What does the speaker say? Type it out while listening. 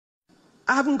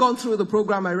I haven't gone through the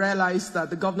program. I realized that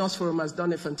the Governors Forum has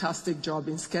done a fantastic job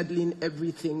in scheduling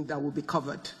everything that will be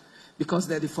covered, because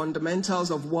they're the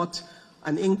fundamentals of what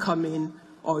an incoming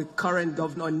or a current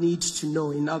governor needs to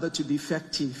know in order to be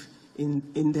effective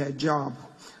in their job.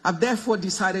 I've therefore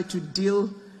decided to deal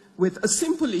with a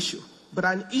simple issue, but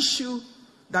an issue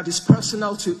that is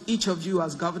personal to each of you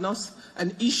as governors,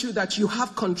 an issue that you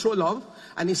have control of,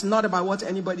 and it's not about what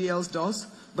anybody else does,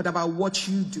 but about what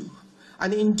you do.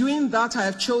 And in doing that, I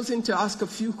have chosen to ask a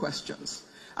few questions.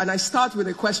 And I start with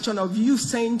a question of you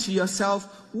saying to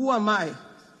yourself, who am I?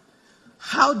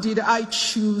 How did I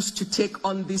choose to take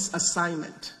on this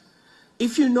assignment?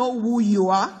 If you know who you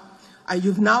are, and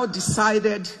you've now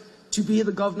decided to be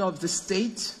the governor of the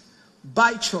state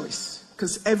by choice,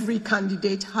 because every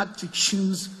candidate had to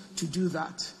choose to do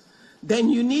that, then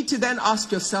you need to then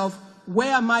ask yourself,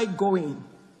 where am I going?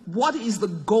 What is the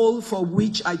goal for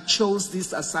which I chose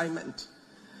this assignment?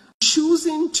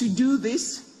 Choosing to do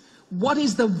this, what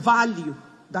is the value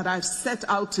that I've set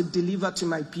out to deliver to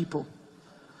my people?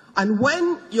 And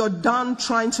when you're done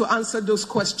trying to answer those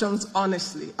questions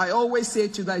honestly, I always say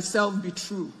to thyself, be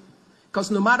true. Because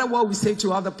no matter what we say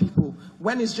to other people,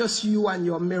 when it's just you and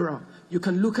your mirror, you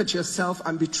can look at yourself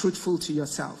and be truthful to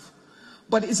yourself.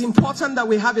 But it's important that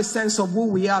we have a sense of who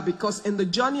we are, because in the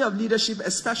journey of leadership,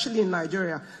 especially in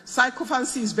Nigeria,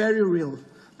 psychophancy is very real.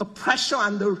 The pressure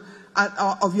and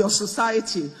of your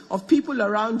society, of people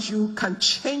around you, can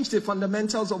change the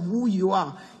fundamentals of who you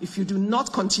are if you do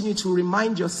not continue to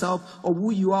remind yourself of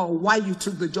who you are or why you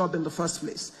took the job in the first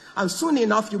place. And soon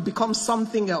enough, you become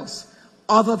something else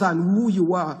other than who you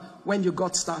were when you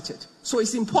got started. So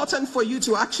it's important for you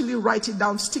to actually write it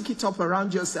down, stick it up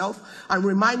around yourself, and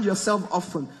remind yourself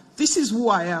often, this is who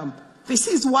I am. This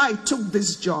is why I took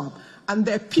this job. And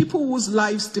there are people whose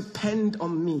lives depend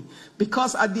on me.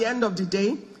 Because at the end of the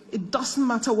day, it doesn't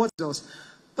matter what it does.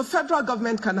 The federal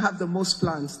government can have the most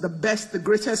plans, the best, the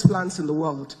greatest plans in the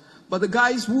world. But the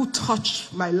guys who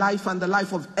touch my life and the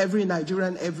life of every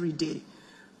Nigerian every day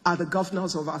are the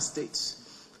governors of our states.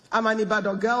 I'm an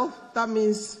Ibadan girl. That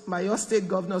means my Oyo state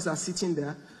governors are sitting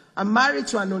there. I'm married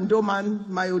to an Ondo man.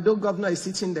 My Ondo governor is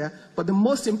sitting there. But the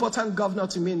most important governor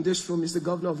to me in this room is the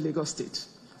governor of Lagos State.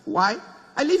 Why?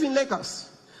 I live in Lagos.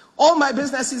 All my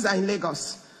businesses are in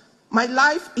Lagos. My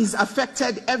life is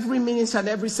affected every minute and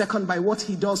every second by what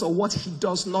he does or what he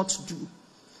does not do.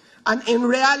 And in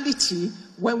reality,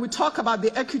 when we talk about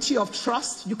the equity of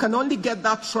trust, you can only get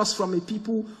that trust from a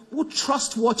people who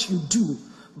trust what you do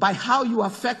by how you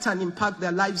affect and impact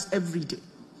their lives every day.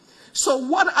 So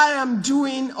what I am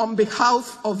doing on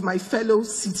behalf of my fellow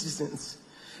citizens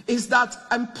is that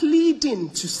I'm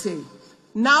pleading to say,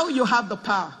 now you have the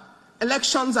power.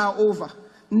 Elections are over.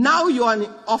 Now you are in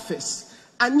office.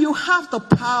 And you have the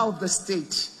power of the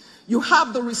state. You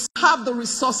have the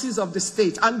resources of the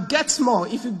state. And get more,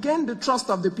 if you gain the trust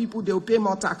of the people, they will pay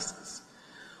more taxes.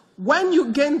 When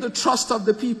you gain the trust of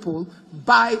the people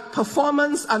by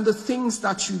performance and the things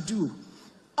that you do,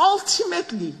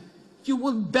 ultimately, you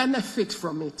will benefit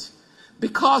from it.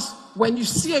 Because when you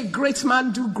see a great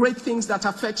man do great things that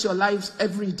affect your lives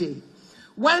every day,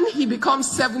 when he becomes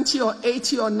 70 or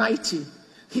 80 or 90,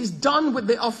 he's done with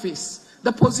the office.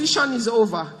 The position is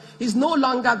over. He's no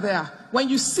longer there. When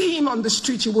you see him on the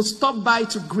street, you will stop by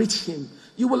to greet him.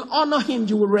 You will honor him.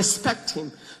 You will respect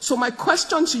him. So my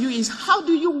question to you is, how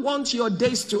do you want your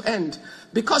days to end?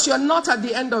 Because you're not at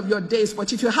the end of your days,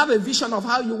 but if you have a vision of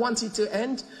how you want it to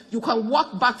end, you can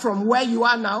walk back from where you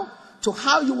are now to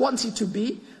how you want it to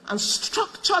be and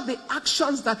structure the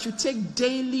actions that you take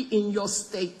daily in your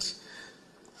state.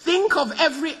 Think of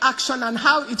every action and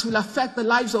how it will affect the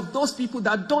lives of those people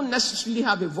that don't necessarily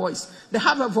have a voice. They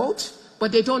have a vote,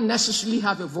 but they don't necessarily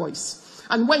have a voice.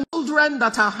 And when children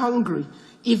that are hungry,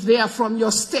 if they are from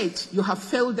your state, you have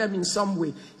failed them in some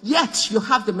way. Yet you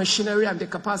have the machinery and the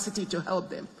capacity to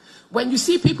help them. When you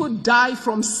see people die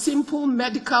from simple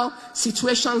medical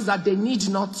situations that they need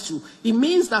not to, it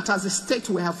means that as a state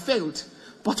we have failed.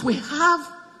 But we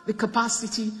have the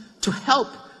capacity to help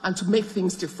and to make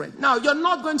things different. Now, you're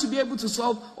not going to be able to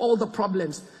solve all the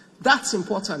problems. That's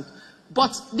important.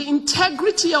 But the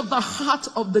integrity of the heart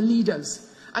of the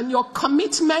leaders and your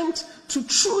commitment to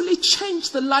truly change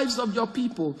the lives of your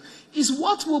people is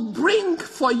what will bring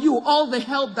for you all the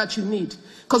help that you need.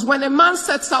 Because when a man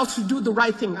sets out to do the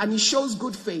right thing and he shows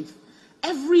good faith,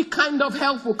 every kind of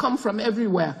help will come from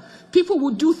everywhere. People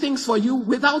will do things for you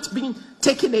without being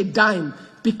taking a dime,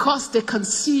 because they can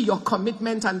see your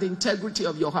commitment and the integrity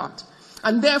of your heart.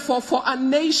 And therefore, for a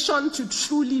nation to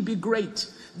truly be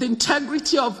great, the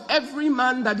integrity of every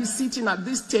man that is sitting at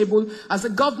this table as a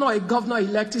governor or a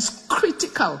governor-elect is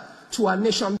critical to our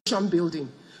nation building.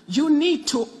 You need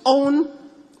to own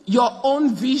your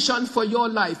own vision for your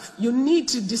life. You need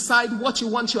to decide what you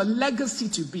want your legacy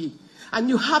to be. And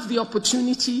you have the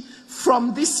opportunity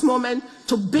from this moment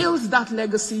to build that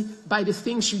legacy by the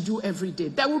things you do every day.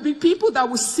 There will be people that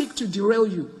will seek to derail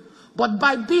you. But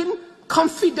by being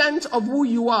confident of who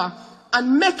you are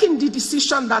and making the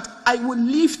decision that I will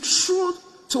live true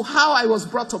to how I was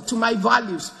brought up, to my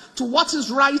values, to what is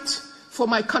right for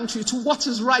my country, to what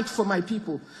is right for my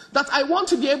people, that I want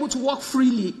to be able to walk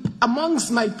freely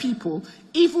amongst my people,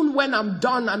 even when I'm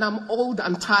done and I'm old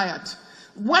and tired.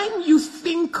 When you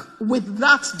think with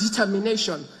that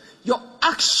determination, your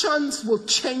actions will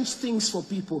change things for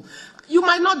people. You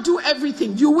might not do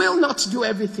everything. You will not do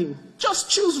everything.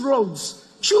 Just choose roads,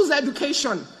 choose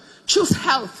education, choose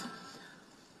health.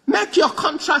 Make your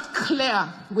contract clear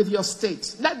with your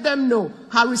state. Let them know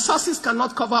how resources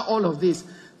cannot cover all of this.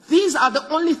 These are the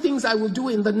only things I will do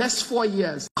in the next 4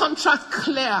 years. Contract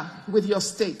clear with your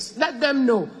state. Let them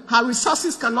know how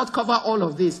resources cannot cover all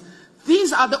of this.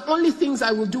 These are the only things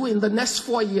I will do in the next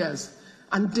 4 years,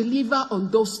 and deliver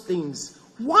on those things.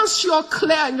 Once you're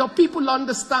clear and your people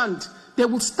understand, they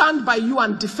will stand by you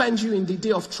and defend you in the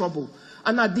day of trouble.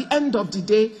 And at the end of the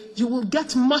day, you will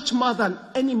get much more than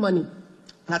any money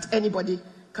that anybody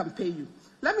can pay you.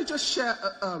 Let me just share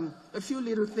a few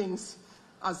little things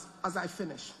as I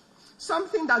finish.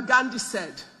 Something that Gandhi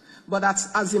said, but that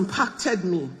has impacted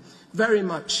me very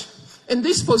much. In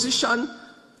this position,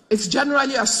 it's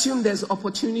generally assumed there's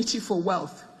opportunity for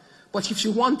wealth. But if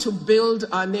you want to build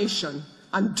our nation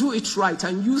and do it right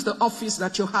and use the office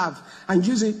that you have and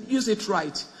use it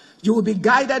right, you will be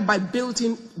guided by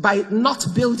not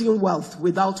building wealth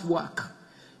without work.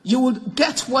 You will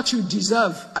get what you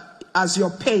deserve as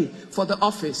your pay for the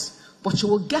office, but you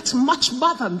will get much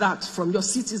more than that from your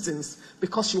citizens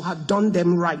because you have done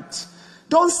them right.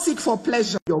 Don't seek for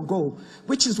pleasure, your goal,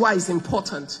 which is why it's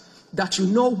important that you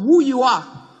know who you are,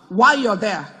 why you're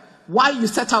there, why you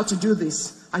set out to do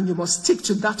this, and you must stick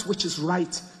to that which is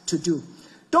right to do.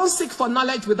 Don't seek for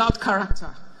knowledge without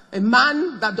character. A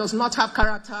man that does not have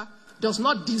character does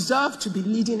not deserve to be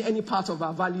leading any part of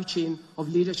our value chain of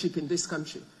leadership in this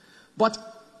country. But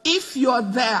if you're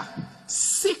there,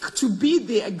 seek to be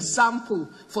the example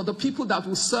for the people that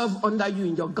will serve under you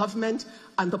in your government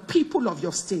and the people of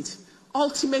your state.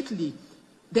 Ultimately,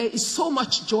 there is so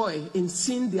much joy in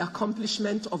seeing the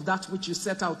accomplishment of that which you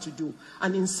set out to do,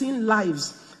 and in seeing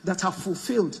lives that are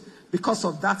fulfilled because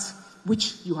of that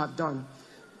which you have done.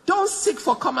 Don't seek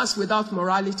for commerce without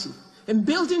morality. In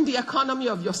building the economy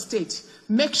of your state,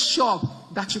 make sure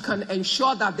that you can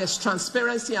ensure that there's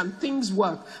transparency and things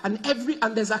work, and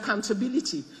there's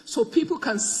accountability, so people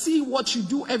can see what you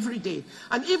do every day.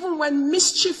 And even when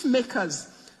mischief makers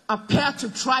appear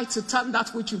to try to turn that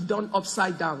which you've done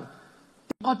upside down,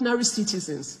 ordinary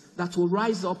citizens that will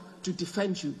rise up to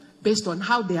defend you based on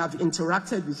how they have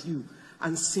interacted with you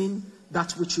and seen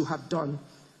that which you have done.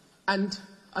 And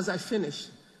as I finish,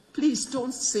 please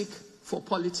don't seek for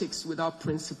politics without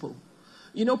principle.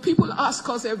 You know, people ask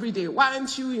us every day, why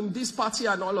aren't you in this party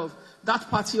and all of that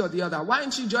party or the other? Why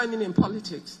aren't you joining in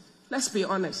politics? Let's be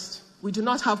honest. We do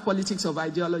not have politics of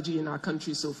ideology in our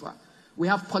country so far. We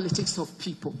have politics of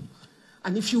people.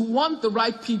 And if you want the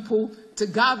right people to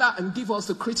gather and give us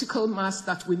the critical mass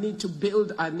that we need to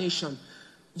build our nation,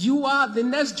 you are the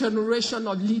next generation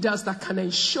of leaders that can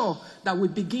ensure that we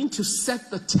begin to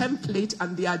set the template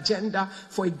and the agenda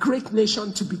for a great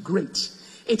nation to be great.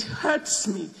 It hurts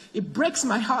me. It breaks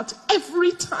my heart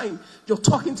every time you're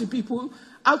talking to people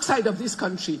outside of this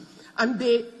country and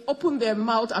they open their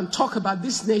mouth and talk about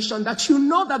this nation that you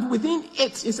know that within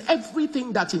it is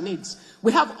everything that it needs.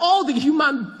 We have all the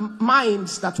human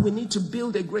minds that we need to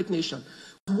build a great nation.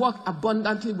 Work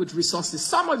abundantly with resources.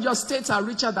 Some of your states are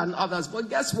richer than others, but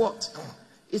guess what?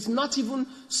 It's not even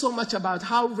so much about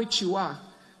how rich you are.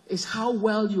 It's how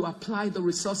well you apply the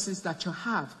resources that you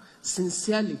have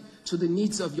sincerely to the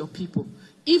needs of your people.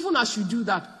 Even as you do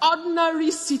that,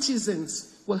 ordinary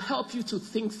citizens will help you to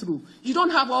think through. You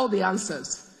don't have all the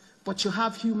answers, but you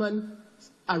have humans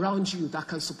around you that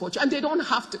can support you. And they don't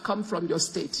have to come from your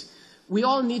state. We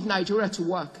all need Nigeria to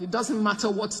work. It doesn't matter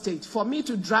what state. For me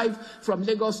to drive from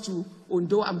Lagos to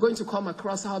Ondo, I'm going to come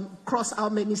across how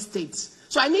many states.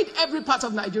 So I need every part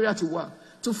of Nigeria to work.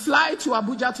 To fly to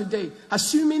Abuja today,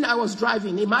 assuming I was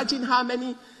driving, imagine how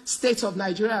many states of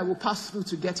Nigeria I will pass through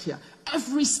to get here.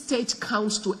 Every state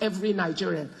counts to every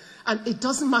Nigerian. And it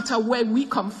doesn't matter where we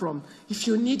come from. If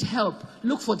you need help,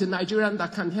 look for the Nigerian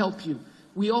that can help you.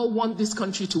 We all want this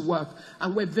country to work,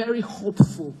 and we're very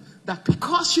hopeful that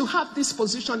because you have this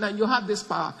position and you have this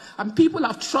power, and people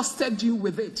have trusted you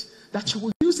with it, that you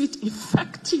will use it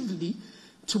effectively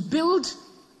to build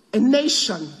a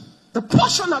nation, the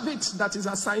portion of it that is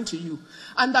assigned to you,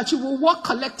 and that you will work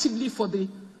collectively for the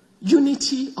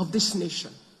unity of this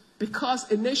nation. Because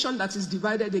a nation that is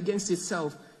divided against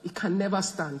itself, it can never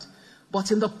stand.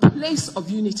 But in the place of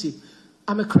unity,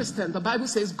 I'm a Christian. The Bible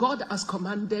says God has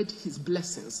commanded his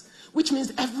blessings, which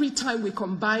means every time we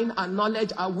combine our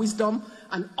knowledge, our wisdom,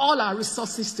 and all our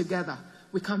resources together,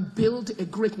 we can build a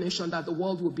great nation that the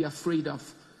world will be afraid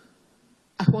of.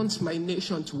 I want my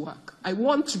nation to work. I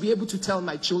want to be able to tell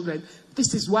my children,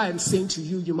 this is why I'm saying to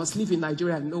you, you must live in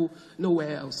Nigeria and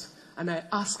nowhere else. And I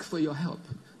ask for your help,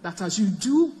 that as you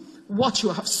do what you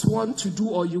have sworn to do,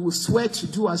 or you will swear to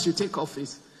do as you take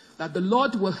office, that the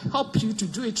Lord will help you to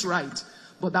do it right,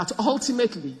 but that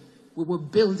ultimately we will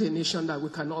build a nation that we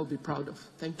can all be proud of.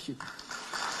 Thank you.